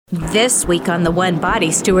This week on the One Body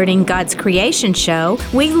Stewarding God's Creation show,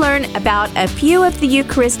 we learn about a few of the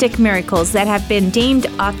Eucharistic miracles that have been deemed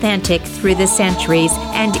authentic through the centuries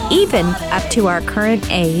and even up to our current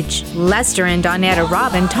age. Lester and Donetta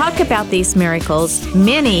Robin talk about these miracles,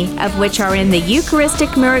 many of which are in the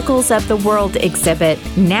Eucharistic Miracles of the World exhibit,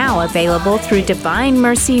 now available through Divine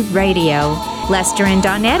Mercy Radio. Lester and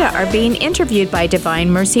Donetta are being interviewed by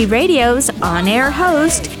Divine Mercy Radio's on-air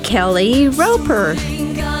host, Kelly Roper.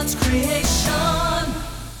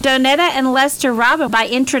 Donetta and Lester Robin. By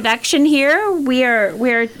introduction here,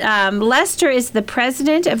 Lester is the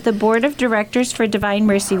president of the board of directors for Divine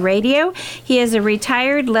Mercy Radio. He is a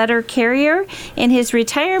retired letter carrier. In his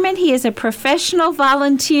retirement, he is a professional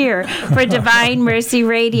volunteer for Divine Mercy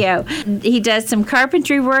Radio. He does some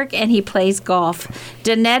carpentry work and he plays golf.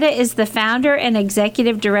 Donetta is the founder and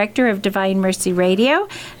executive director of Divine Mercy Radio.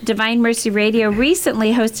 Divine Mercy Radio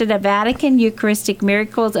recently hosted a Vatican Eucharistic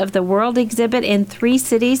Miracles of the World exhibit in 3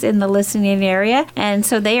 cities in the listening area, and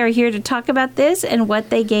so they are here to talk about this and what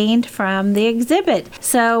they gained from the exhibit.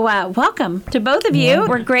 So welcome to both of you. Yeah.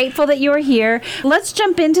 We're grateful that you are here. Let's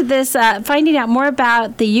jump into this, finding out more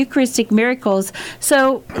about the Eucharistic miracles.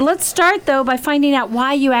 So let's start, though, by finding out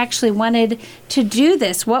why you actually wanted to do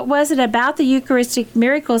this. What was it about the Eucharistic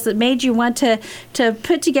miracles that made you want to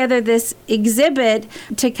put together this exhibit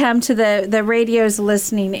to come to the radio's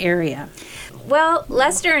listening area? Well,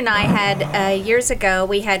 Lester and I had, years ago,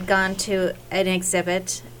 we had gone to an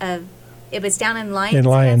exhibit of, it was down in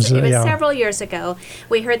Lyons. It was several years ago.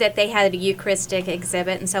 We heard that they had a Eucharistic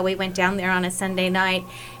exhibit, and so we went down there on a Sunday night,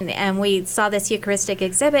 and we saw this Eucharistic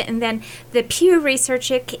exhibit, and then the Pew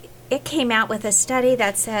Research, it came out with a study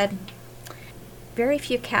that said very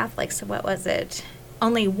few Catholics, what was it?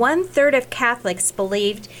 Only 1/3 of Catholics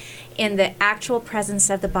believed in the actual presence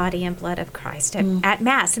of the body and blood of Christ at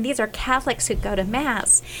Mass. And these are Catholics who go to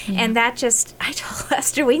Mass. And that just, I told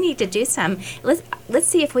Lester, we need to do some. Let's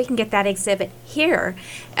see if we can get that exhibit here.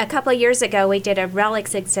 A couple of years ago, we did a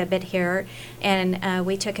relics exhibit here, and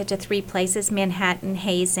we took it to 3 places, Manhattan,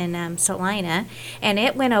 Hayes, and Salina, and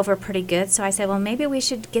it went over pretty good. So I said, well, maybe we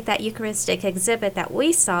should get that Eucharistic exhibit that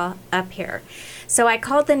we saw up here. So I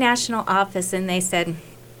called the national office, and they said,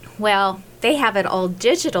 well, they have it all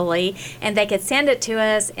digitally, and they could send it to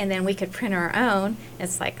us, and then we could print our own.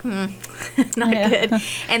 It's like, not good.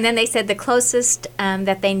 And then they said the closest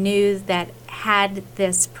that they knew that had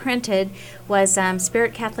this printed was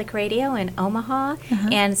Spirit Catholic Radio in Omaha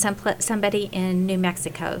and somebody in New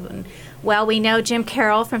Mexico. And, well, we know Jim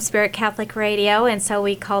Carroll from Spirit Catholic Radio, and so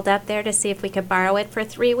we called up there to see if we could borrow it for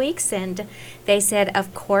 3 weeks, and they said,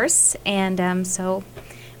 of course, and so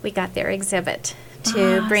we got their exhibit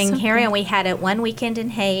to bring here, and we had it 1 weekend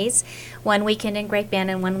in Hayes, 1 weekend in Great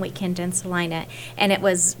Bend, and 1 weekend in Salina, and it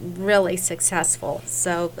was really successful.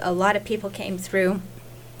 So a lot of people came through.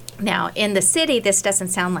 Now, in the city, this doesn't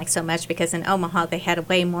sound like so much because in Omaha they had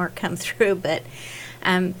way more come through, but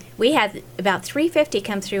we had about 350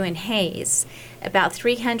 come through in Hayes, about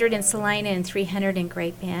 300 in Salina, and 300 in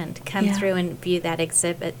Great Bend come through and view that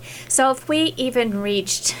exhibit. So if we even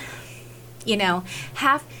reached,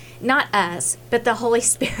 half, not us, but the Holy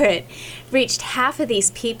Spirit reached half of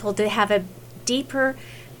these people to have a deeper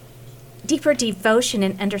devotion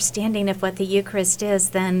and understanding of what the Eucharist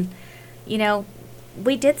is, then,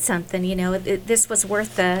 we did something. This was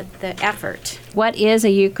worth the effort. What is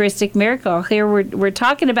a Eucharistic miracle? Here we're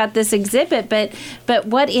talking about this exhibit, but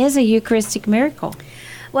what is a Eucharistic miracle?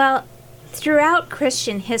 Well, throughout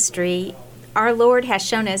Christian history, our Lord has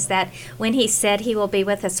shown us that when He said He will be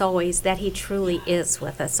with us always, that He truly is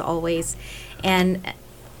with us always. And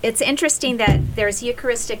it's interesting that there's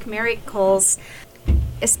Eucharistic miracles,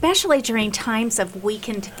 especially during times of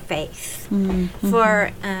weakened faith.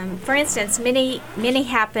 For instance, many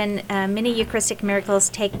Eucharistic miracles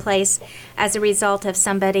take place as a result of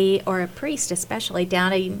somebody, or a priest especially,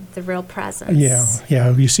 doubting the real presence.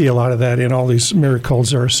 Yeah, you see a lot of that in all these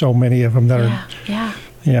miracles. There are so many of them that are...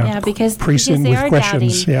 Yeah, because priests with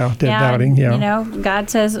questions. Doubting.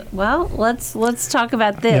 God says, well, let's talk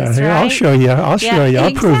about this. Right? I'll show you. I'll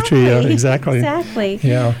prove to you exactly. Exactly.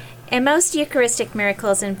 Yeah. And most Eucharistic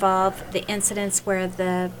miracles involve the incidents where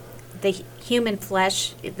the human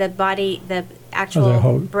flesh, the body, the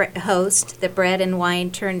actual host, the bread and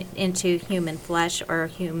wine, turn into human flesh or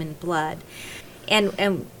human blood.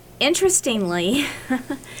 And interestingly,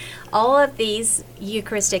 all of these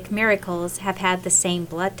Eucharistic miracles have had the same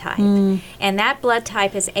blood type. And that blood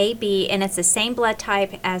type is AB, and it's the same blood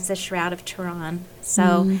type as the Shroud of Turin.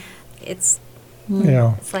 So it's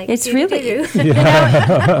Yeah. It's like, it's really,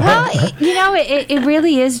 it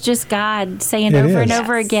really is just God saying over and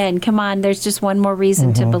over again, come on, there's just one more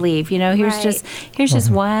reason to believe. Here's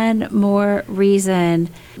just one more reason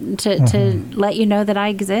to let you know that I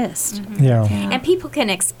exist. Yeah. And people can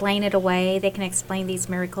explain it away. They can explain these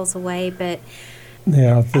miracles away, but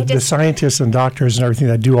yeah, the scientists and doctors and everything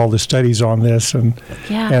that do all the studies on this, and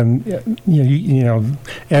and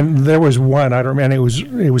there was one, I don't remember,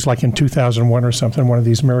 it was like in 2001 or something, one of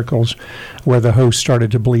these miracles where the host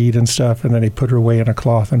started to bleed and stuff, and then they put her away in a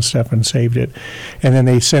cloth and stuff and saved it, and then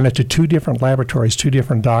they sent it to 2 different laboratories, 2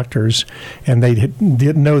 different doctors, and they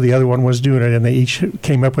didn't know the other one was doing it, and they each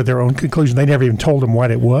came up with their own conclusion. They never even told them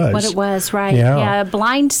what it was. What it was, right? Yeah, a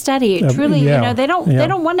blind study. Truly, they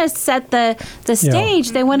don't want to set the stage.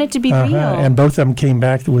 They want it to be real. And both of them came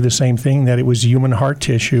back with the same thing, that it was human heart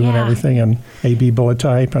tissue and everything, and AB bullet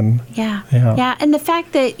type, and and the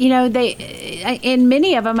fact that they in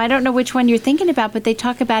many of them, I don't know which one you're thinking about, but they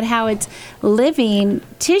talk about how it's living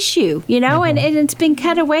tissue, and it's been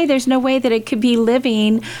cut away. There's no way that it could be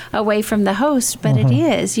living away from the host, but it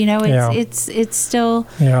is. It's still.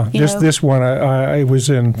 Yeah, this one I was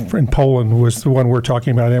in Poland was the one we're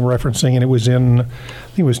talking about and referencing, and it was in, I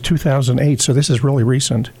think it was 2008. So this is really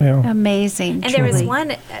recent. Yeah. Amazing. And there was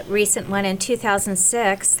one recent one in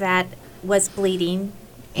 2006 that was bleeding,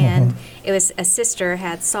 and it was a sister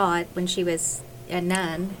had saw it when she was a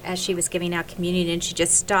nun as she was giving out communion, and she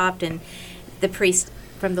just stopped, and the priest,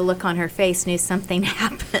 from the look on her face, knew something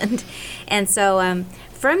happened. And so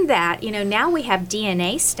from that, now we have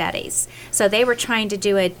DNA studies. So they were trying to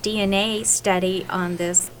do a DNA study on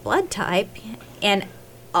this blood type, and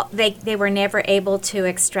they were never able to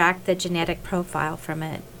extract the genetic profile from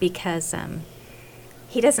it because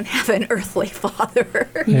he doesn't have an earthly father.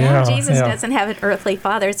 Jesus doesn't have an earthly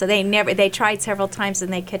father, so they tried several times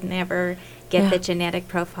and they could never get the genetic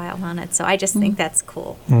profile on it. So I just think that's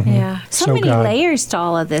cool. Yeah, so many layers to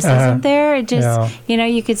all of this, isn't there? It just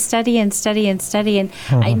you could study and study and study.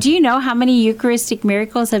 And do you know how many Eucharistic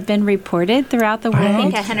miracles have been reported throughout the world? I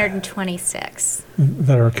think 126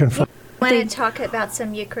 that are confirmed. Want to talk about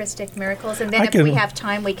some Eucharistic miracles, and then if we have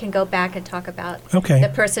time, we can go back and talk about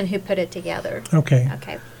the person who put it together. Okay.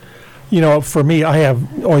 For me, I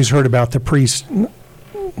have always heard about the priest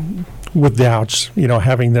with doubts,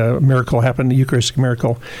 having the miracle happen, the Eucharistic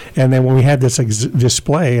miracle. And then when we had this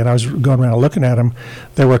display, and I was going around looking at them,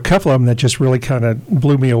 there were a couple of them that just really kind of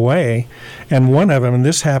blew me away. And one of them, and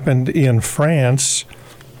this happened in France,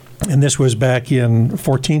 and this was back in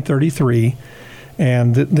 1433,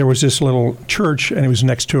 and there was this little church, and it was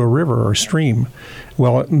next to a river or a stream.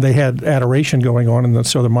 Well, they had adoration going on, and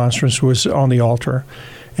so the monstrance was on the altar.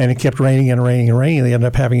 And it kept raining and raining and raining. They ended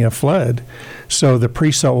up having a flood. So the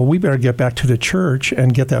priest thought, well, we better get back to the church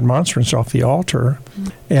and get that monstrance off the altar.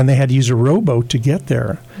 And they had to use a rowboat to get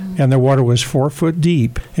there. And the water was 4 foot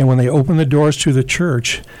deep. And when they opened the doors to the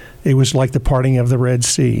church, it was like the parting of the Red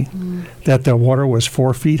Sea, that the water was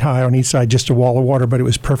 4 feet high on each side, just a wall of water, but it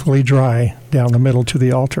was perfectly dry down the middle to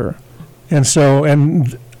the altar. And so,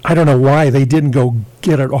 and I don't know why they didn't go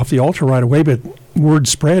get it off the altar right away, but word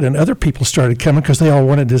spread and other people started coming because they all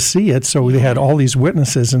wanted to see it. So they had all these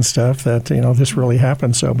witnesses and stuff that, this really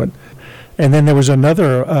happened. So, and then there was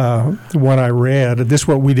another one I read. This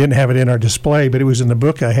one, we didn't have it in our display, but it was in the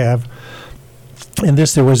book I have. And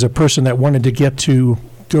there was a person that wanted to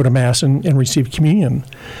go to Mass and receive communion.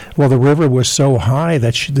 Well, the river was so high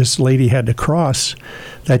that this lady had to cross,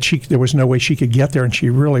 that there was no way she could get there, and she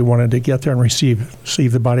really wanted to get there and receive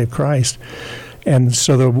the body of Christ. And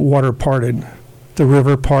so the water parted, the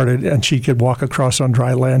river parted, and she could walk across on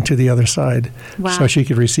dry land to the other side. Wow. So she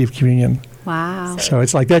could receive communion. Wow. So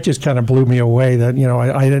it's like that just kind of blew me away that,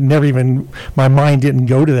 I never even, my mind didn't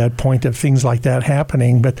go to that point of things like that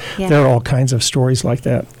happening, but there are all kinds of stories like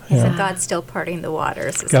that. So God's still parting the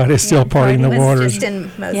waters. God is still parting the waters. Just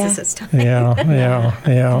in Moses' time. Yeah.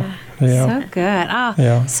 So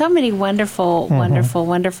good. So many wonderful,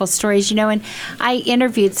 wonderful stories. And I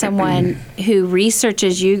interviewed someone who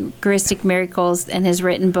researches Eucharistic miracles and has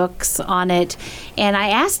written books on it. And I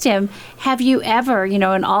asked him, have you ever,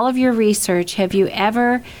 in all of your research, have you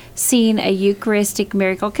ever seen a Eucharistic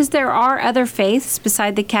miracle? Because there are other faiths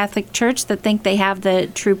beside the Catholic Church that think they have the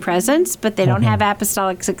true presence, but they don't have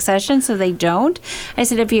apostolic succession, so they don't. I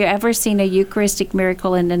said, have you ever seen a Eucharistic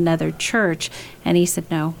miracle in another church? And he said,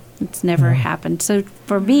 no. It's never happened. So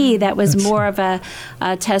for me, that was more of a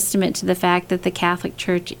testament to the fact that the Catholic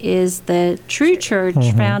Church is the true church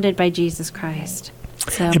founded by Jesus Christ.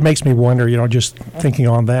 So it makes me wonder, just thinking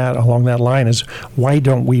along that line is, why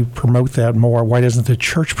don't we promote that more? Why doesn't the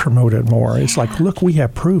church promote it more? It's like, look, we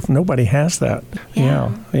have proof. Nobody has that.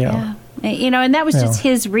 Yeah. And that was just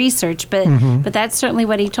his research, but that's certainly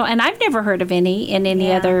what he told. And I've never heard of any in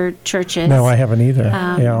any other churches. No, I haven't either.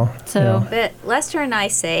 But Lester and I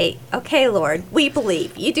say, okay, Lord, we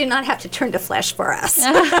believe. You do not have to turn to flesh for us. We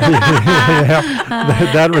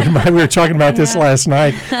were talking about this last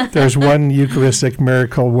night. There's one Eucharistic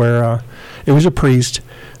miracle where it was a priest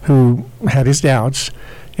who had his doubts,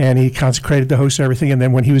 and he consecrated the host and everything. And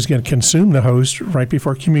then when he was going to consume the host right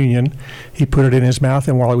before communion, he put it in his mouth.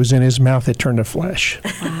 And while it was in his mouth, it turned to flesh.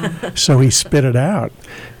 Wow. So he spit it out.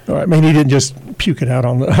 I mean, he didn't just puke it out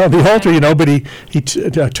on the altar, but he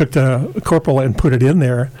took the corporal and put it in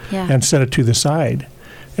there and set it to the side.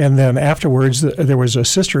 And then afterwards, there was a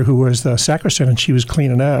sister who was the sacristan, and she was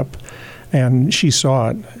cleaning up. And she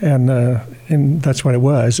saw it, and that's what it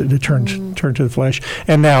was. It turned to the flesh.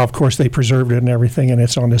 And now, of course, they preserved it and everything, and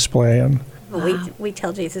it's on display. And we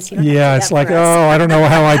tell Jesus, you don't have to do it's like, I don't know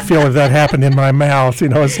how I'd feel if that happened in my mouth.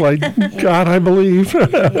 It's like, God, I believe.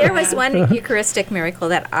 There was one Eucharistic miracle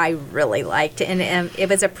that I really liked, and it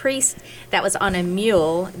was a priest that was on a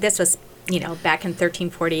mule. This was back in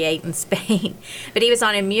 1348 in Spain. But he was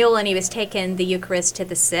on a mule, and he was taking the Eucharist to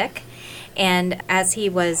the sick. And as he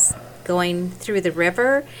was going through the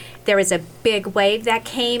river, there was a big wave that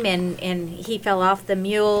came, and he fell off the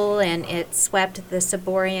mule, and it swept the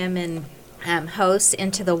ciborium and hosts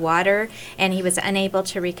into the water, and he was unable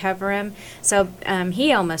to recover him. So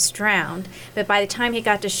he almost drowned. But by the time he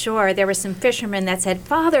got to shore, there were some fishermen that said,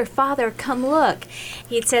 Father, Father, come look.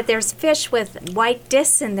 He said, there's fish with white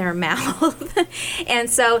discs in their mouth. And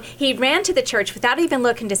so he ran to the church without even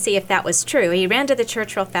looking to see if that was true. He ran to the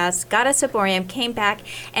church real fast, got a ciborium, came back,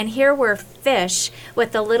 and here were fish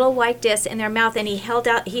with the little white discs in their mouth. And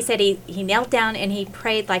he said he knelt down and he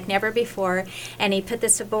prayed like never before, and he put the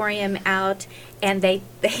ciborium out. And they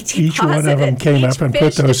deposited. Each one of them came up and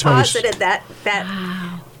put those deposited that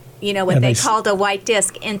what they called a white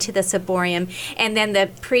disc into the ciborium. And then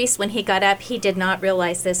the priest, when he got up, he did not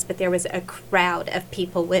realize this, but there was a crowd of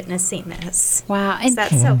people witnessing this. Wow. And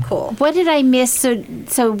that's so cool. What did I miss?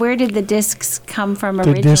 So where did the discs come from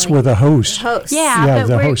originally? The discs were the host. Yeah,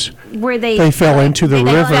 the host. Were they? They fell into the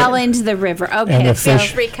river. They fell into the river. Okay. And the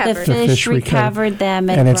fish recovered them.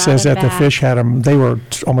 And it says that the fish had them. They were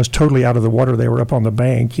almost totally out of the water. They were up on the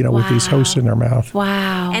bank, with these hosts in their mouth.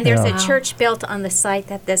 Wow. And there's a church built on the site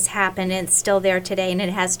that this happened, and it's still there today, and it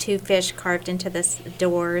has 2 fish carved into this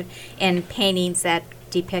door and paintings that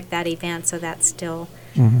depict that event, so that's still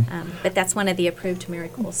but that's one of the approved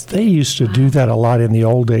miracles. They used to do that a lot in the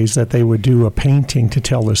old days, that they would do a painting to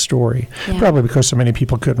tell the story, probably because so many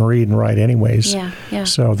people couldn't read and write anyways.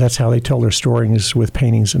 So that's how they tell their stories, with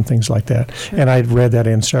paintings and things like that. Sure. And I'd read that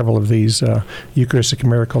in several of these Eucharistic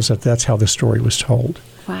miracles, that's how the story was told.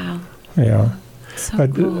 Wow. Yeah. So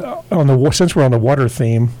but cool. Since we're on the water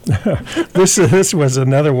theme, this was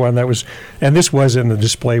another one that was, and this was in the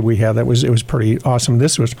display we had. It was pretty awesome.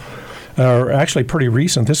 This was actually pretty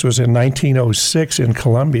recent. This was in 1906 in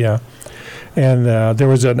Colombia, and there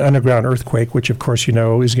was an underground earthquake, which of course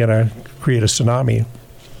is going to create a tsunami.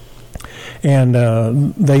 And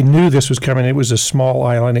they knew this was coming. It was a small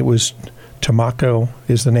island. It was Tumaco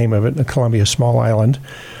is the name of it, Colombia, small island.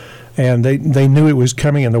 And they knew it was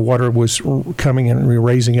coming, and the water was coming and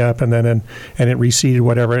raising up, and then and it receded,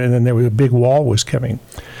 whatever, and then there was a big wall was coming.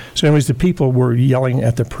 So anyways, the people were yelling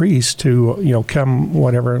at the priest to come,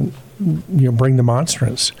 whatever, bring the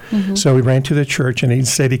monstrance. Mm-hmm. So he ran to the church, and he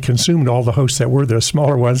said he consumed all the hosts that were the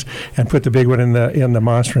smaller ones and put the big one in the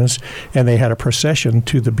monstrance, and they had a procession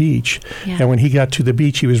to the beach. Yeah. And when he got to the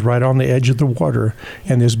beach, he was right on the edge of the water,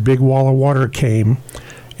 and this big wall of water came,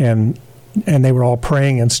 and they were all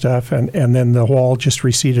praying and stuff, and then the wall just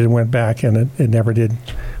receded and went back, and it never did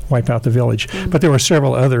wipe out the village. Mm-hmm. But there were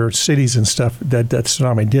several other cities and stuff that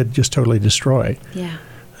tsunami did just totally destroy. Yeah.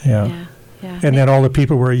 And then all the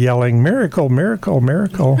people were yelling, "Miracle, miracle,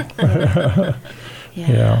 miracle."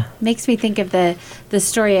 Yeah. Makes me think of the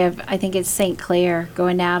story of, I think it's St. Clair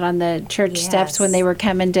going out on the church steps when they were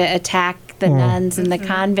coming to attack the nuns in the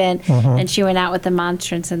convent, and she went out with the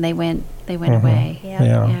monstrance, and they went away.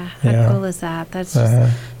 How cool is that? That's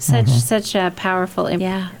just such a powerful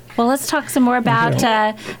Well, let's talk some more about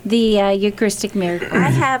the Eucharistic miracles. I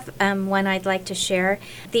have one I'd like to share.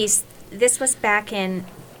 This was back in,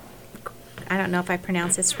 I don't know if I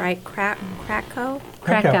pronounce this right, Krakow.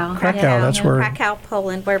 Krakow, that's where. Krakow,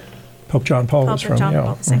 Poland, where Pope John Paul was from. John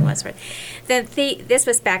Paul II was from. This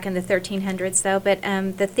was back in the 1300s, though. But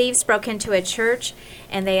the thieves broke into a church,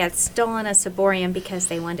 and they had stolen a ciborium because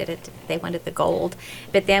they wanted it. They wanted the gold.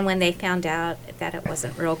 But then, when they found out that it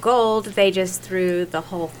wasn't real gold, they just threw the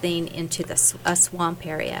whole thing into a swamp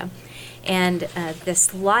area. And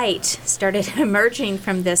this light started emerging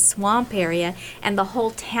from this swamp area, and the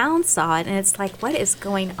whole town saw it. And it's like, what is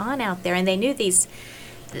going on out there? And they knew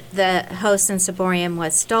the host and ciborium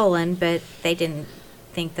was stolen, but they didn't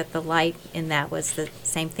think that the light in that was the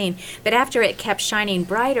same thing. But after it kept shining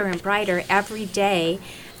brighter and brighter every day,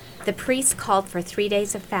 the priest called for 3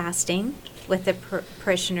 days of fasting with the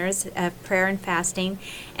parishioners, prayer and fasting.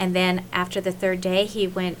 And then after the third day, he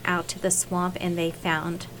went out to the swamp, and they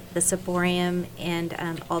found the ciborium, and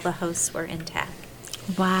all the hosts were intact.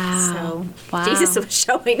 Wow. So Jesus was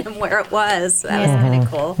showing them where it was. That was kind of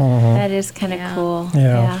cool. That is kind of cool.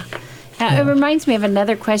 Yeah. It reminds me of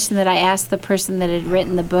another question that I asked the person that had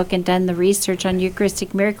written the book and done the research on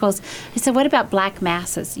Eucharistic Miracles. I said, what about black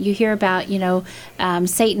masses? You hear about,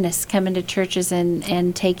 Satanists coming to churches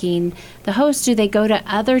and taking the host. Do they go to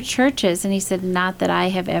other churches? And he said, not that I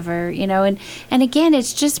have ever, and again,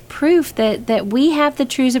 it's just proof that we have the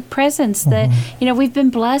truths of presence, that, we've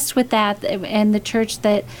been blessed with that, and the church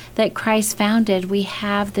that Christ founded, we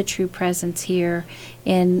have the true presence here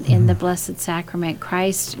in the Blessed Sacrament.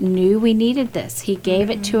 Christ knew we needed this. He gave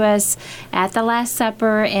it to us at the Last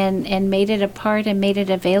Supper and made it a part and made it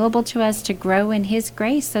available to us to grow in His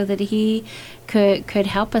grace so that He could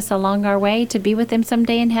help us along our way to be with Him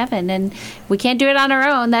someday in heaven. And we can't do it on our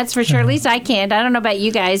own, that's for sure. At least I can't. I don't know about you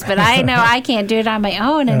guys, but I know I can't do it on my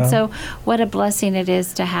own. And so what a blessing it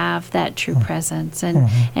is to have that true presence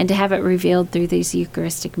and to have it revealed through these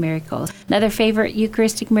Eucharistic miracles. Another favorite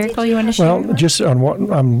Eucharistic miracle you want to share? Well, just on what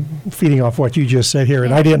I'm feeding off what you just said here,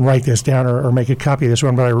 and I didn't write this down or make a copy of this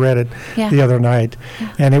one, but I read it the other night,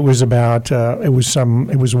 and it was about it was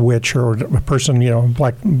a witch or a person,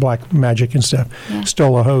 black magic and stuff,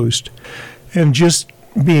 stole a host, and just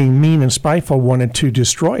being mean and spiteful wanted to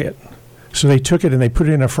destroy it. So they took it and they put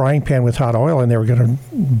it in a frying pan with hot oil, and they were going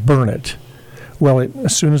to burn it. Well,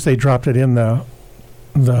 as soon as they dropped it in the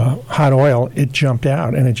hot oil, it jumped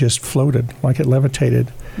out and it just floated like it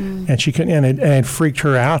levitated. And she couldn't, and it freaked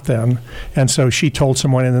her out then. And so she told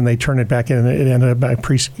someone, and then they turned it back in, and it ended up, a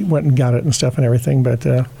priest went and got it and stuff and everything. But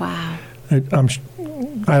wow.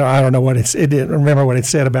 I don't know what it didn't remember what it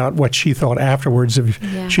said about what she thought afterwards, if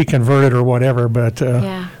she converted or whatever, but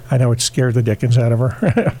I know it scared the dickens out of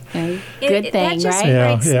her. Good thing, that just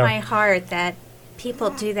right? breaks my heart that people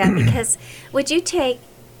do that, because would you take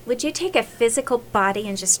a physical body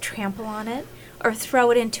and just trample on it, or throw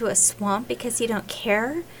it into a swamp because you don't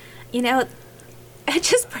care? It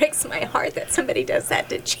just breaks my heart that somebody does that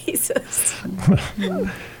to Jesus.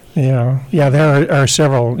 Yeah, there are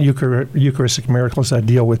several Eucharistic miracles that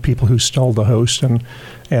deal with people who stole the host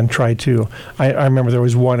and tried to. I remember there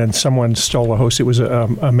was one, and someone stole a host. It was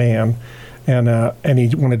a man, and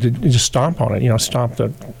he wanted to just stomp on it,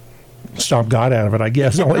 stomp God out of it, I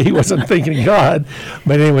guess. Only he wasn't thinking God.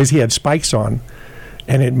 But anyways, he had spikes on,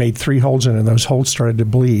 and it made 3 holes in it, and those holes started to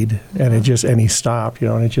bleed, and he stopped,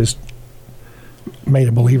 and it just made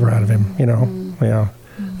a believer out of him,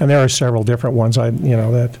 And there are several different ones,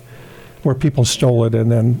 that where people stole it,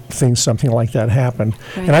 and then something like that happened.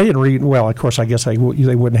 Right. And I didn't read, well, of course, I guess they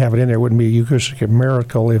wouldn't have it in there. It wouldn't be a Eucharistic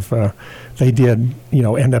miracle if they did,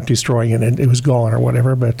 end up destroying it and it was gone or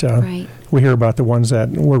whatever. But we hear about the ones that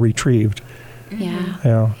were retrieved.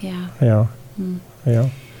 Yeah.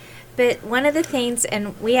 But one of the things,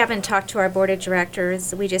 and we haven't talked to our board of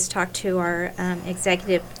directors, we just talked to our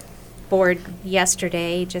executive board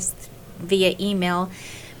yesterday, just via email.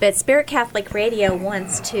 But Spirit Catholic Radio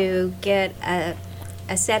wants to get a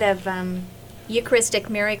set of Eucharistic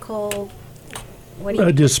miracle.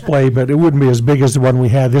 A display, but it wouldn't be as big as the one we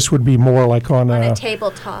had. This would be more like on a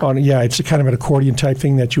tabletop. It's a kind of an accordion type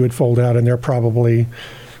thing that you would fold out, and they're probably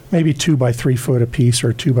maybe 2 by 3 foot a piece,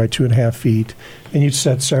 or 2 by 2.5 feet. And you'd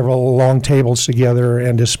set several long tables together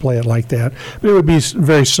and display it like that. But it would be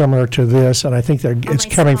very similar to this, and I think it's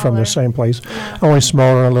coming from the same place. Yeah. Only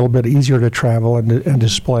smaller, a little bit easier to travel and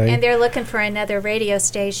display. And they're looking for another radio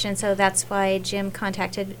station, so that's why Jim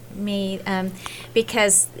contacted me,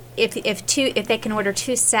 because if they can order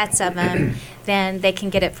 2 sets of them, then they can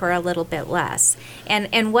get it for a little bit less.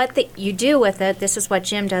 And what you do with it, this is what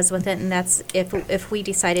Jim does with it, and that's if we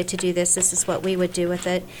decided to do this is what we would do with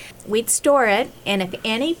it. We'd store it, and if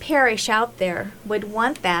any parish out there would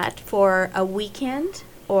want that for a weekend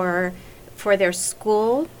or for their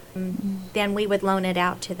school, then we would loan it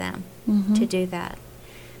out to them to do that.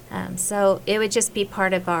 So it would just be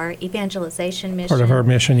part of our evangelization mission. Part of our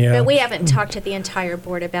mission, yeah. But we haven't talked to the entire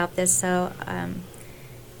board about this, so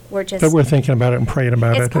we're just... But we're thinking about it and praying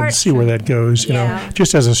about it and see where that goes, you know,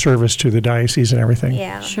 just as a service to the diocese and everything.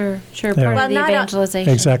 Yeah. Sure, Yeah. part of the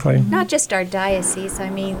evangelization. Exactly. Not just our diocese, I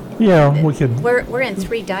mean... Yeah, we could... We're in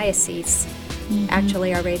 3 dioceses,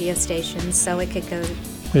 actually, our radio stations, so it could go to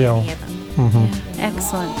any of them.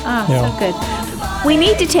 Excellent. So good. We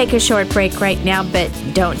need to take a short break right now, but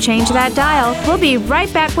don't change that dial. We'll be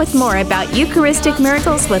right back with more about Eucharistic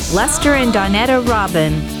Miracles with Lester and Donetta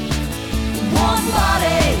Robin. One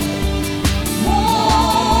body,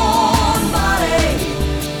 one body,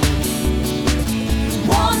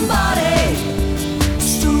 one body,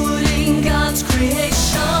 stewarding God's creation.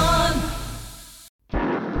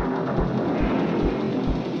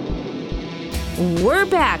 We're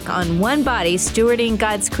back on One Body, Stewarding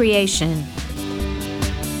God's Creation.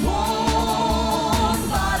 One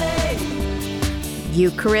body,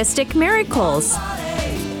 Eucharistic Miracles.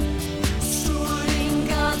 stewarding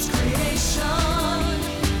God's creation.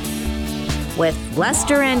 With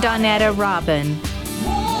Lester and Donetta Robin.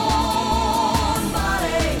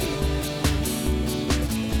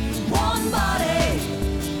 One body,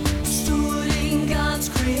 stewarding God's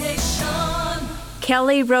creation.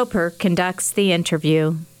 Kelly Roper conducts the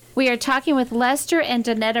interview. We are talking with Lester and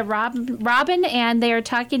Donetta Robin, and they are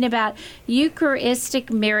talking about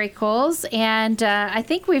Eucharistic miracles. And I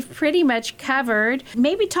think we've pretty much covered.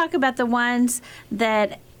 Maybe talk about the ones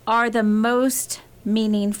that are the most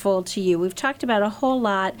meaningful to you. We've talked about a whole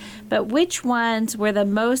lot, but which ones were the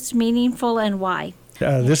most meaningful and why?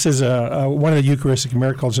 This is one of the Eucharistic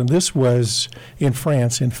miracles, and this was in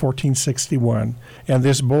France in 1461. And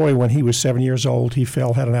this boy, when he was 7 years old, he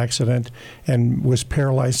fell, had an accident, and was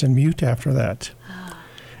paralyzed and mute after that.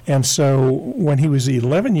 And so when he was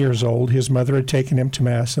 11 years old, his mother had taken him to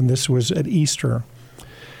Mass, and this was at Easter.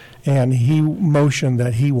 And he motioned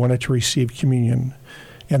that he wanted to receive communion.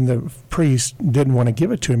 And the priest didn't want to give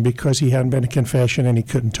it to him because he hadn't been to confession and he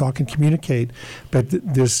couldn't talk and communicate. But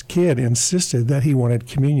this kid insisted that he wanted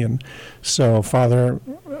communion. So Father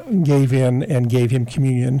gave in and gave him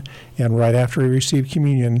communion. And right after he received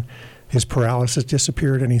communion, his paralysis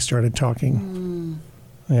disappeared and he started talking.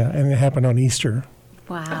 Yeah, and it happened on Easter.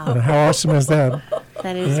 Wow. And how awesome is that?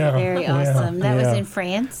 That is very awesome. That was in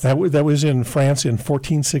France? That was in France in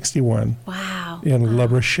 1461. Wow. In La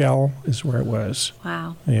Rochelle is where it was.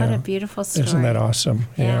 Wow. Yeah. What a beautiful story. Isn't that awesome?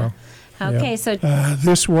 Yeah. Okay, so...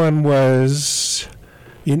 this one was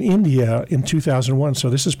in India in 2001, so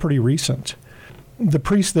this is pretty recent. The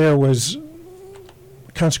priest there was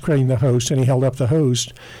consecrating the host, and he held up the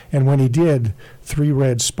host, and when he did, 3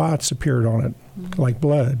 red spots appeared on it, like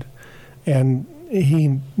blood. And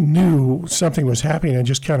he knew something was happening and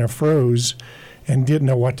just kind of froze and didn't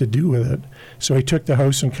know what to do with it. So he took the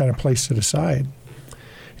host and kind of placed it aside.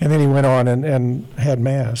 And then he went on and had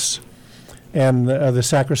Mass. And the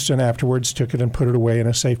sacristan afterwards took it and put it away in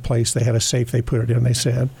a safe place. They had a safe they put it in, they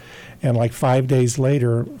said. And like 5 days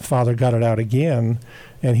later, Father got it out again,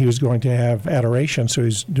 and he was going to have adoration, so he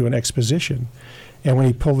was doing exposition. And when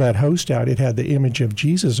he pulled that host out, it had the image of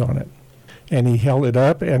Jesus on it. And he held it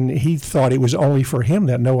up, and he thought it was only for him,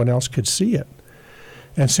 that no one else could see it.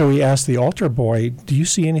 And so he asked the altar boy, "Do you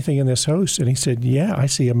see anything in this host?" And he said, "Yeah, I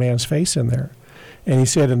see a man's face in there." And he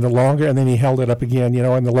said, and then he held it up again,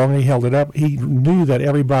 and the longer he held it up, he knew that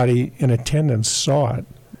everybody in attendance saw it.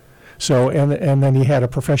 So, and then he had a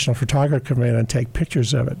professional photographer come in and take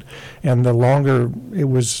pictures of it. And the longer it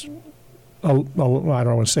was, I don't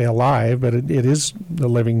want to say alive, but it is the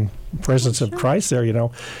living presence of Christ there,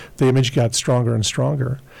 the image got stronger and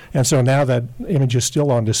stronger. And so now that image is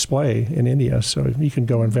still on display in India, so you can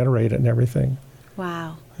go and venerate it and everything.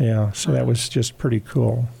 Wow. Yeah, so that was just pretty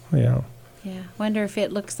cool, yeah. Yeah, wonder if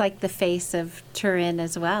it looks like the face of Turin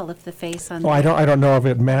as well, if the face on Well, I don't know if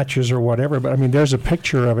it matches or whatever, but I mean, there's a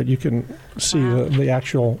picture of it. You can see the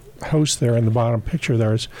actual host there in the bottom picture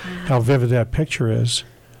there is how vivid that picture is.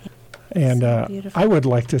 And I would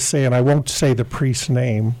like to say, and I won't say the priest's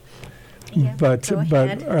name, but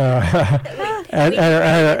at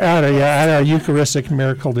our Eucharistic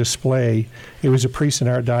miracle display, it was a priest in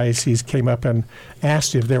our diocese came up and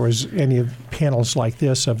asked if there was any panels like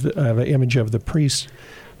this of an image of the priest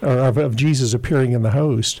or of Jesus appearing in the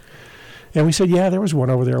host. And we said, yeah, there was one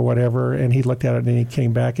over there or whatever. And he looked at it and he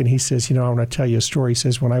came back and he says, I want to tell you a story. He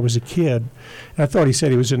says, when I was a kid, and I thought he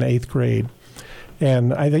said he was in 8th grade.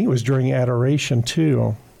 And I think it was during adoration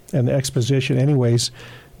too, and the exposition. Anyways,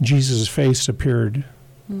 Jesus' face appeared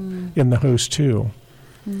in the host too.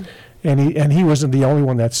 And he wasn't the only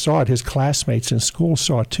one that saw it. His classmates in school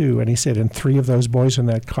saw it too. And he said, and 3 of those boys in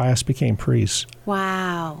that class became priests.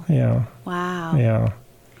 Wow. Yeah. Wow. Yeah.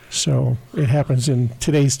 So it happens in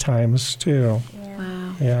today's times too. Yeah.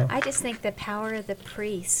 Wow. Yeah. I just think the power of the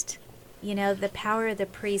priest, the power of the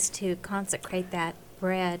priest to consecrate that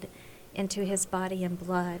bread into his body and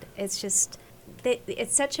blood, it's just,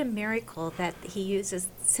 it's such a miracle that he uses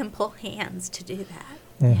simple hands to do that.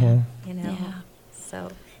 Mm-hmm. Yeah.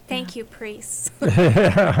 So thank you, priests,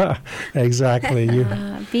 Exactly.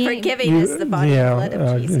 for giving us the body and blood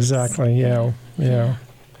of Jesus. Exactly. Yeah.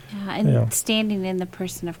 And standing in the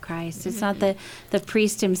person of Christ. It's not the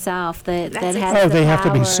priest himself that has Oh, the they have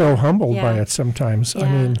to be power. so humbled by Yeah. it sometimes. Yeah.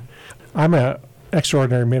 I mean, I'm an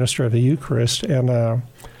extraordinary minister of the Eucharist, and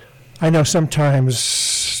I know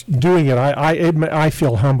sometimes doing it, I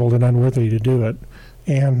feel humbled and unworthy to do it.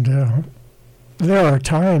 And there are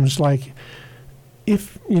times like,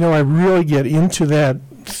 if I really get into that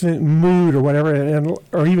mood or whatever,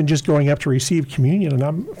 or even just going up to receive communion, and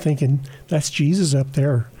I'm thinking that's Jesus up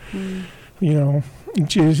there.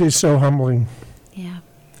 Jesus is so humbling. Yeah.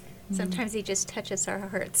 Sometimes he just touches our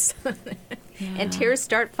hearts, Yeah. and tears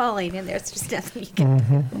start falling, and there's just nothing you can do.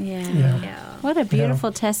 Mm-hmm. Yeah. Yeah. What a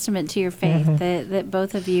beautiful testament to your faith that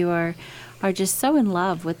both of you are just so in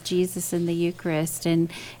love with Jesus and the Eucharist and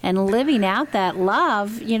living out that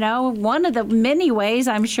love. One of the many ways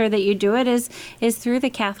I'm sure that you do it is through the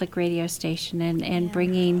Catholic radio station and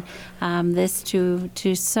bringing this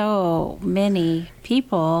to so many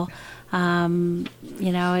people.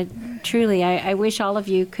 Truly, I wish all of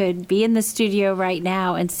you could be in the studio right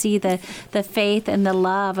now and see the faith and the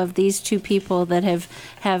love of these two people that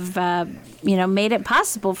have made it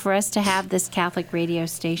possible for us to have this Catholic radio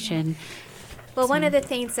station. Well, one of the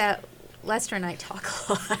things that Lester and I talk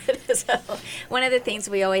a lot. So one of the things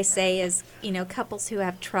we always say is, couples who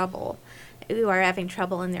are having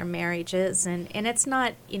trouble in their marriages, and it's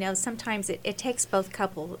not, sometimes it takes both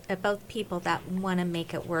people that want to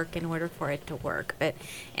make it work in order for it to work. But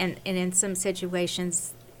and in some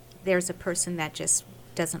situations, there's a person that just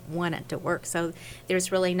doesn't want it to work. So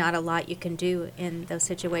there's really not a lot you can do in those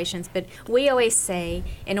situations. But we always say,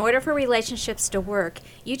 in order for relationships to work,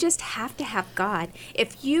 you just have to have God.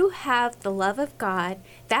 If you have the love of God,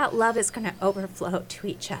 that love is going to overflow to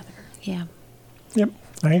each other. Yeah. Yep,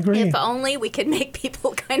 I agree. If only we could make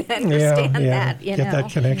people kind of understand that, Get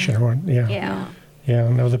that connection on. Yeah. Yeah,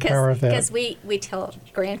 know the power of that. Because we tell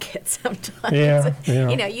grandkids sometimes,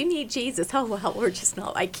 you need Jesus. Oh, well, we're just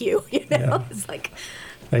not like you, Yeah. It's like...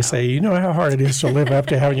 They say, you know how hard it is to live up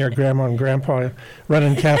to having your grandma and grandpa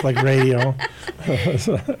running Catholic radio.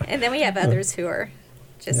 And then we have others who are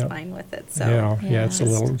just fine with it. So it's the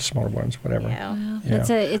little smaller ones, whatever. Well,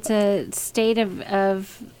 it's a state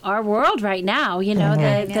of our world right now.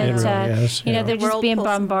 That It really is, they're just being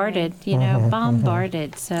bombarded.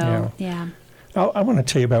 Bombarded. So I want to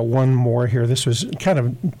tell you about one more here. This was kind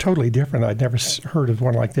of totally different. I'd never heard of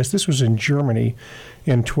one like this. This was in Germany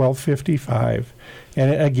in 1255.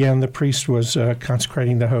 And again, the priest was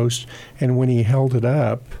consecrating the host. And when he held it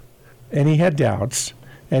up, and he had doubts,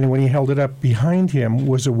 and when he held it up, behind him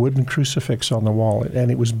was a wooden crucifix on the wall, and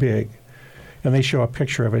it was big. And they show a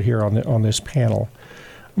picture of it here on this panel.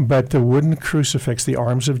 But the wooden crucifix, the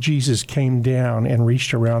arms of Jesus, came down and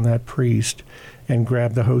reached around that priest and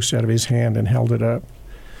grabbed the host out of his hand and held it up.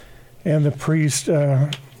 And the priest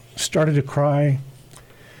started to cry.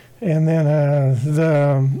 And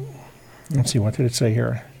then let's see, what did it say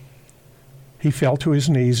here? He fell to his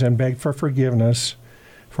knees and begged for forgiveness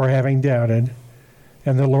for having doubted.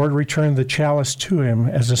 And the Lord returned the chalice to him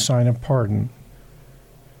as a sign of pardon.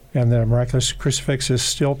 And the miraculous crucifix is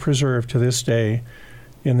still preserved to this day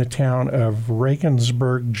in the town of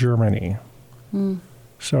Regensburg, Germany.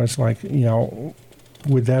 So it's like,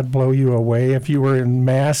 would that blow you away if you were in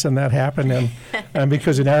Mass and that happened? And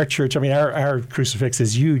because in our church, our crucifix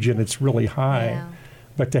is huge and it's really high. Yeah.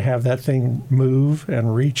 But to have that thing move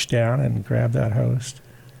and reach down and grab that host.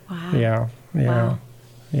 Wow.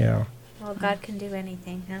 Yeah. Well, God can do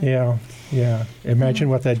anything, huh? Yeah. Imagine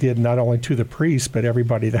what that did not only to the priest, but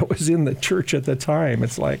everybody that was in the church at the time.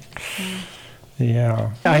 It's like,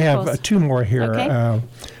 I have 2 more here. Okay.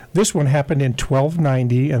 This one happened in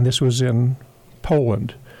 1290, and this was in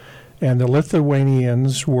Poland. And the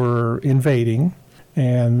Lithuanians were invading,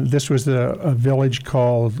 and this was a village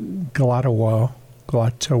called Glatowo,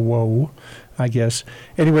 I guess.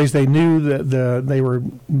 Anyways, they knew that they were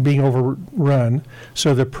being overrun,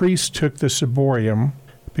 so the priest took the ciborium,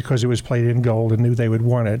 because it was plated in gold and knew they would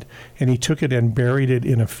want it, and he took it and buried it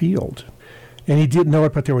in a field. And he didn't know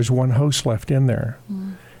it, but there was one host left in there.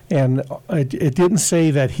 And it didn't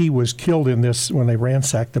say that he was killed in this when they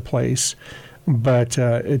ransacked the place, but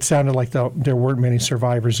it sounded like there weren't many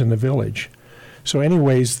survivors in the village. So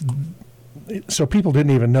anyways, so people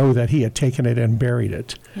didn't even know that he had taken it and buried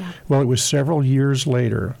it. Yeah. Well, it was several years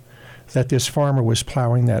later that this farmer was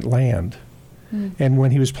plowing that land. And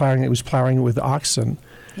when he was plowing it with oxen.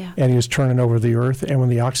 Yeah. And he was turning over the earth. And when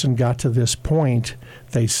the oxen got to this point,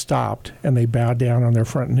 they stopped and they bowed down on their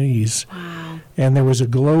front knees. Wow. And there was a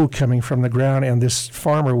glow coming from the ground, and this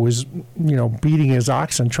farmer was, beating his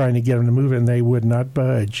oxen, trying to get them to move, and they would not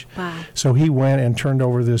budge. Wow. So he went and turned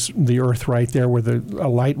over the earth right there where a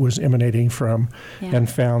light was emanating from, Yeah. and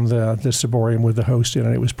found the ciborium with the host in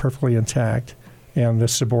it. It was perfectly intact. And the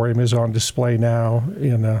ciborium is on display now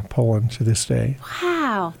in Poland to this day.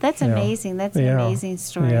 Wow, that's Yeah. amazing. That's an Yeah. amazing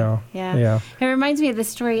story. Yeah. It reminds me of the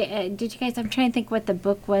story. Did you guys? I'm trying to think what the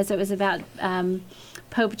book was. It was about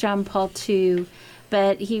Pope John Paul II.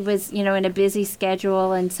 But he was, in a busy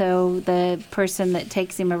schedule, and so the person that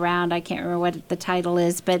takes him around, I can't remember what the title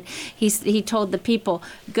is, but he told the people,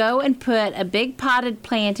 go and put a big potted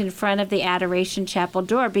plant in front of the Adoration Chapel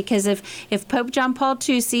door, because if Pope John Paul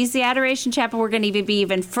II sees the Adoration Chapel, we're going to be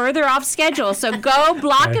even further off schedule. So go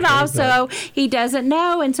block it off so he doesn't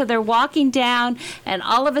know. And so they're walking down, and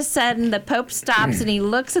all of a sudden the Pope stops and he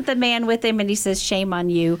looks at the man with him and he says, shame on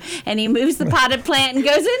you. And he moves the potted plant and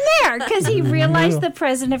goes in there because he realized the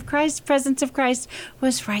presence of Christ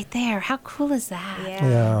was right there. How cool is that?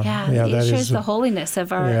 Yeah. It shows the holiness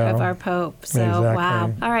of our Pope. So Exactly.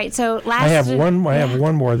 wow. All right. So last I have one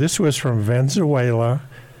more. This was from Venezuela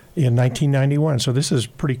in 1991. So this is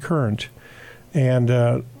pretty current. And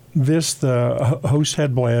the host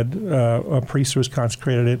had bled. A priest was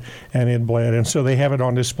consecrated it, and it bled. And so they have it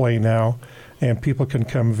on display now, and people can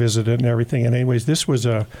come visit it and everything. And anyways, this was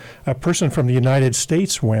a person from the United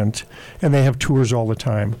States went, and they have tours all the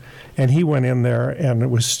time. And he went in there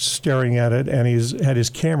and was staring at it, and he's had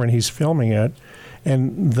his camera and he's filming it.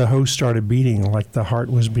 And the host started beating, like the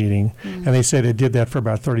heart was beating. And they said it did that for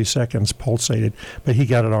about 30 seconds, pulsated. But he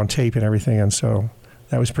got it on tape and everything, and so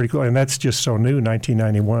that was pretty cool. And that's just so new,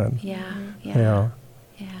 1991. Yeah.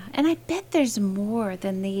 And I bet there's more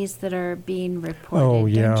than these that are being reported. Oh,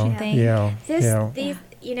 yeah. Don't you think? Yeah.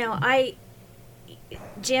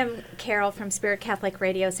 Jim Carroll from Spirit Catholic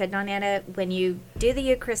Radio said, Nonetta, when you do the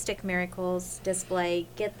Eucharistic Miracles display,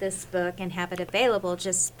 get this book and have it available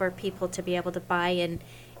just for people to be able to buy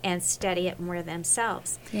and study it more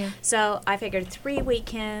themselves. Yeah. So I figured 3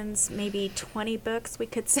 weekends, maybe 20 books we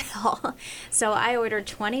could sell. So I ordered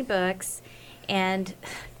 20 books, and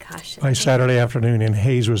gosh. By Saturday afternoon in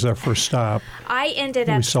Hayes was our first stop. I ended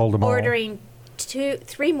We up sold them all. ordering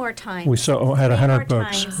 3 more times. We had 100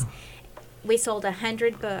 books. Times. We sold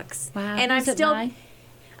 100 books. Wow. And I'm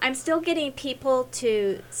still getting people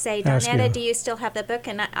to say, Donetta, do you still have the book?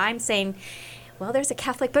 And I'm saying, well, there's a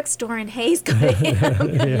Catholic bookstore in Hayes. Go to him.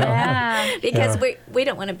 Because we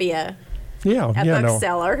don't want to be a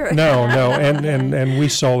bookseller. No, and we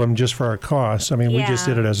sold them just for our costs. I mean, we just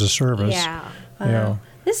did it as a service. Yeah.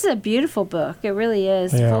 This is a beautiful book. It really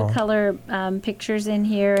is. Yeah. Full color pictures in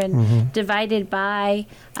here and divided by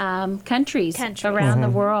countries around the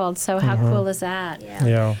world. So how cool is that?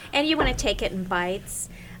 Yeah. And you want to take it in bites.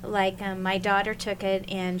 Like my daughter took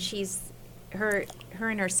it, and her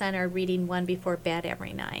and her son are reading one before bed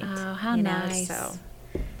every night. Oh, how nice. So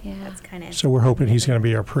that's kind of. So we're hoping he's going to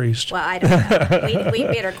be our priest. Well, I don't know. we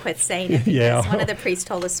better quit saying it, because one of the priests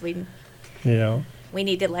told us we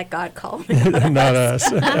need to let God call him. Not us.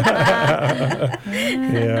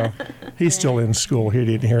 He's still in school. He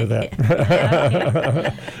didn't hear that.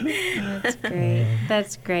 That's great.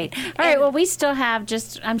 That's great. All right. Well, we still have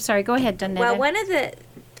I'm sorry. Go ahead, Donetta. Well, one of the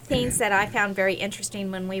things that I found very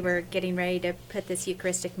interesting when we were getting ready to put this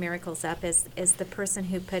Eucharistic Miracles up is the person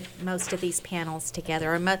who put most of these panels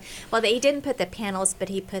together. He didn't put the panels, but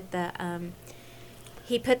he put the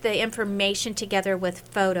information together with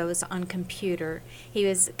photos on computer. He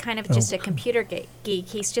was kind of just a computer geek.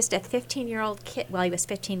 He's just a 15-year-old kid. Well, he was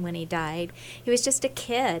 15 when he died. He was just a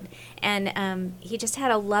kid, and he just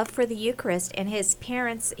had a love for the Eucharist. And his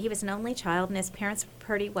parents, he was an only child, and his parents were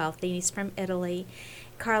pretty wealthy. He's from Italy,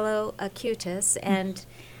 Carlo Acutis, and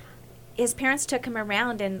his parents took him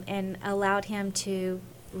around and allowed him to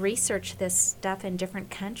research this stuff in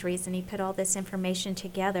different countries, and he put all this information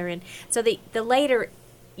together. And so the later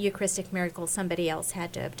Eucharistic miracle somebody else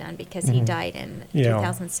had to have done, because he died in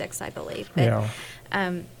 2006, I believe. But,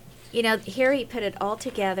 here he put it all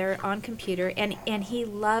together on computer, and he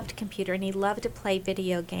loved computer, and he loved to play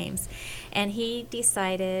video games. And he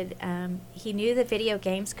decided he knew the video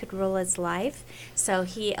games could rule his life, so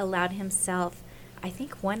he allowed himself I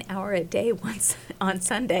think 1 hour a day once on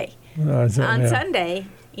Sunday. Yeah. Sunday,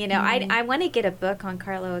 I want to get a book on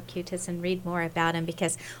Carlo Acutis and read more about him,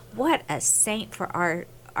 because what a saint for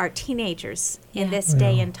our teenagers in this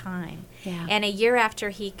day and time. Yeah. And a year after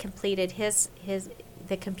he completed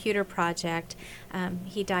the computer project,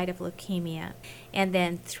 he died of leukemia. And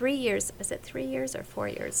then 3 years, was it 3 years or 4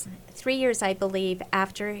 years? 3 years, I believe,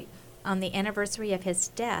 after, on the anniversary of his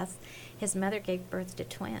death, his mother gave birth to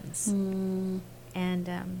twins.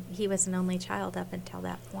 And he was an only child up until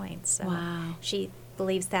that point. So Wow. she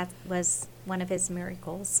believes that was one of his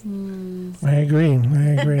miracles. I agree.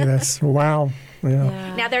 That's wow.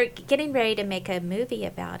 Yeah. Now they're getting ready to make a movie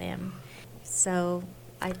about him. So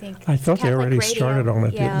I think I thought they Catholic already Radio, started on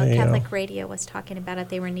it, didn't they? Catholic Radio was talking about it.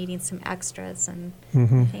 They were needing some extras and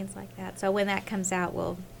things like that. So when that comes out,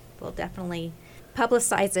 we'll definitely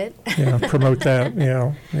publicize it. Yeah, promote that.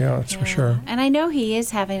 Yeah, that's for sure. And I know he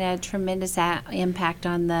is having a tremendous impact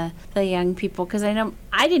on the young people, because I know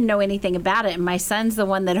I didn't know anything about it, and my son's the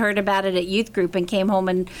one that heard about it at youth group and came home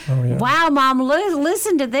and, wow, Mom,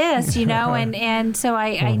 listen to this, and so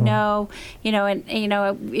I know, and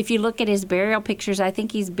if you look at his burial pictures, I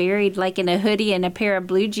think he's buried like in a hoodie and a pair of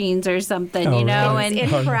blue jeans or something, Really? And and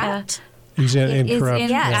incorrupt. He's incorrupt.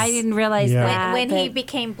 Yes. I didn't realize that. When he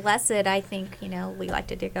became blessed, I think, we like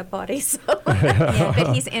to dig up bodies.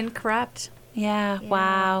 But he's incorrupt. Yeah.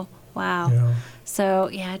 Wow. Yeah. So,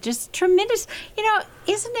 just tremendous.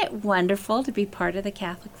 Isn't it wonderful to be part of the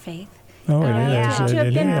Catholic faith? Oh, it yeah. is. To have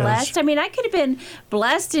It been is. blessed. I mean, I could have been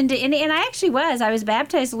blessed into, and I actually was. I was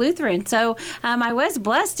baptized Lutheran, so I was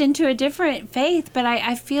blessed into a different faith. But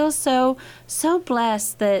I feel so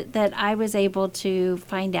blessed that I was able to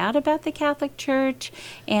find out about the Catholic Church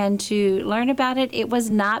and to learn about it. It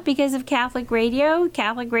was not because of Catholic Radio.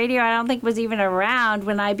 Catholic Radio, I don't think, was even around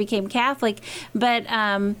when I became Catholic. But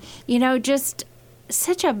just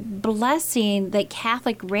such a blessing that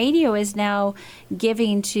Catholic Radio is now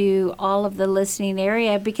giving to all of the listening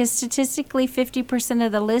area, because statistically 50%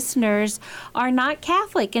 of the listeners are not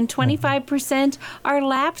Catholic and 25% are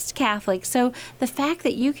lapsed Catholic. So the fact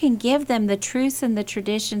that you can give them the truths and the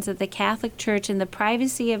traditions of the Catholic Church in the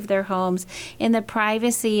privacy of their homes, in the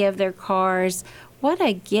privacy of their cars, what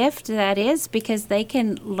a gift that is, because they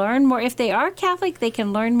can learn more. If they are Catholic, they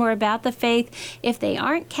can learn more about the faith. If they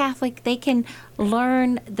aren't Catholic, they can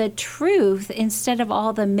learn the truth instead of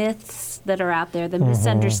all the myths that are out there, the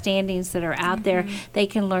misunderstandings that are out there. They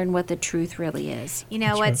can learn what the truth really is.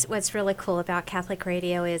 What's really cool about Catholic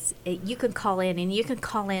Radio is you can call in, and you can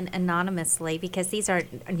call in anonymously, because these are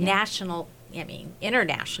national,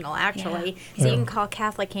 international, actually. So you can call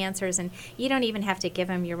Catholic Answers, and you don't even have to give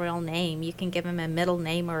them your real name. You can give them a middle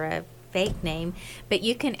name or a fake name, but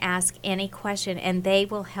you can ask any question, and they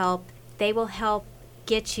will help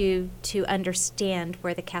get you to understand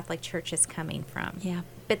where the Catholic Church is coming from. Yeah.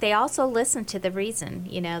 But they also listen to the reason.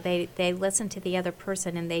 They listen to the other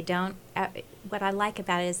person, and they don't. What I like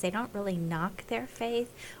about it is they don't really knock their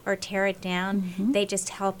faith or tear it down. They just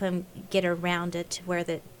help them get around it to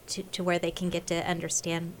where they can get to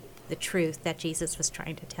understand the truth that Jesus was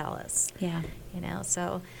trying to tell us. Yeah.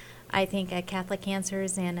 So I think Catholic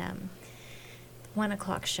Answers and 1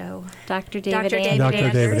 o'clock show. Dr. David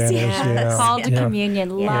Andrews, yeah. Called to Communion.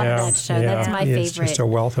 Love that show. That's my favorite. It's just a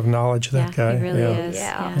wealth of knowledge, that guy. He really is.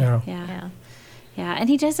 Yeah. And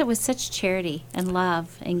he does it with such charity and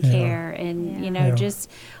love and care and,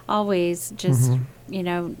 just always just,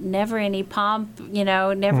 never any pomp,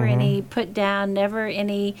 never any put down, never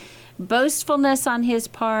any boastfulness on his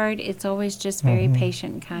part. It's always just very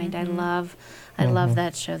patient and kind. I love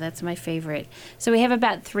that show. That's my favorite. So we have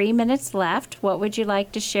about 3 minutes left. What would you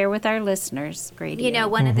like to share with our listeners, Grady?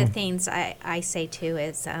 One of the things I say too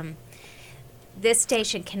is this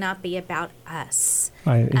station cannot be about us.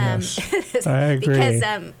 Yes, I agree.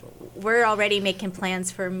 Because we're already making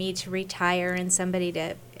plans for me to retire and somebody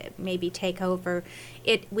to maybe take over.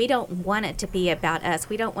 We don't want it to be about us.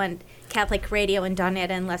 We don't want Catholic Radio and Donetta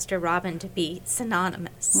and Lester Robin to be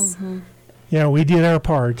synonymous. Yeah, we did our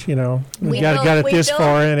part. We got it this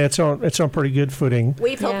far, and it's on pretty good footing.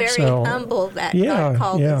 We feel very humble that God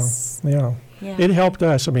called us. Yeah. It helped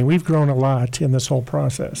us. I mean, we've grown a lot in this whole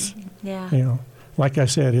process. Yeah. Like I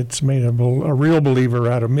said, it's made a real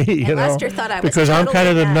believer out of me. And Lester thought I was because I'm kind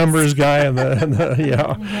of the nuts. numbers guy, and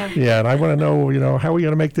and I want to know, how are we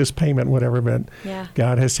going to make this payment, whatever. But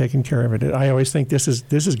God has taken care of it. I always think this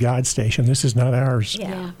is God's station. This is not ours.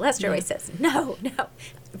 Yeah. Lester always says, no.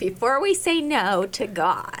 Before we say no to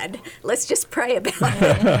God, let's just pray about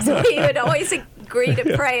it. So he would always agree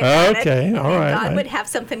to pray about it. Okay, all right. God would have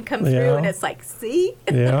something come through, and it's like, see?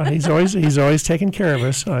 Yeah, he's always taking care of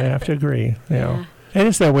us. I have to agree. Yeah. And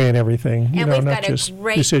it's that way in everything. And we've got a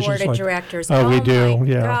great board of directors. Oh, we do. My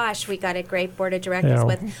Yeah. gosh, we got a great board of directors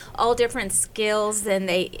with all different skills, and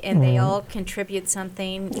they all contribute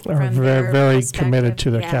something from their very perspective. committed to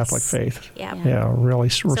the Yes. Catholic faith. Yeah. Yeah, really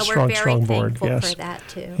strong board. So we're very thankful Yes. for that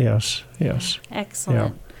too. Yes.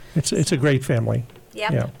 Excellent. Yeah. It's a great family.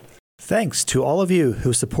 Yep. Yeah. Thanks to all of you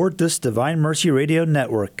who support this Divine Mercy Radio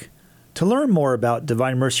network. To learn more about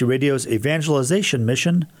Divine Mercy Radio's evangelization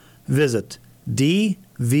mission, visit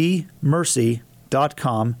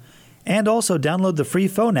dvmercy.com and also download the free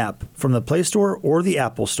phone app from the Play Store or the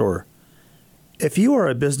Apple Store. If you are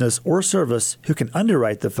a business or service who can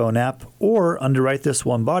underwrite the phone app or underwrite this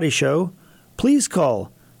One Body show, please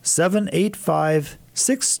call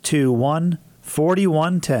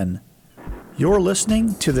 785-621-4110. You're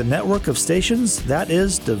listening to the network of stations that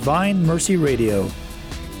is Divine Mercy Radio.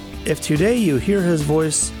 If today you hear his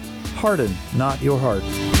voice, harden not your heart.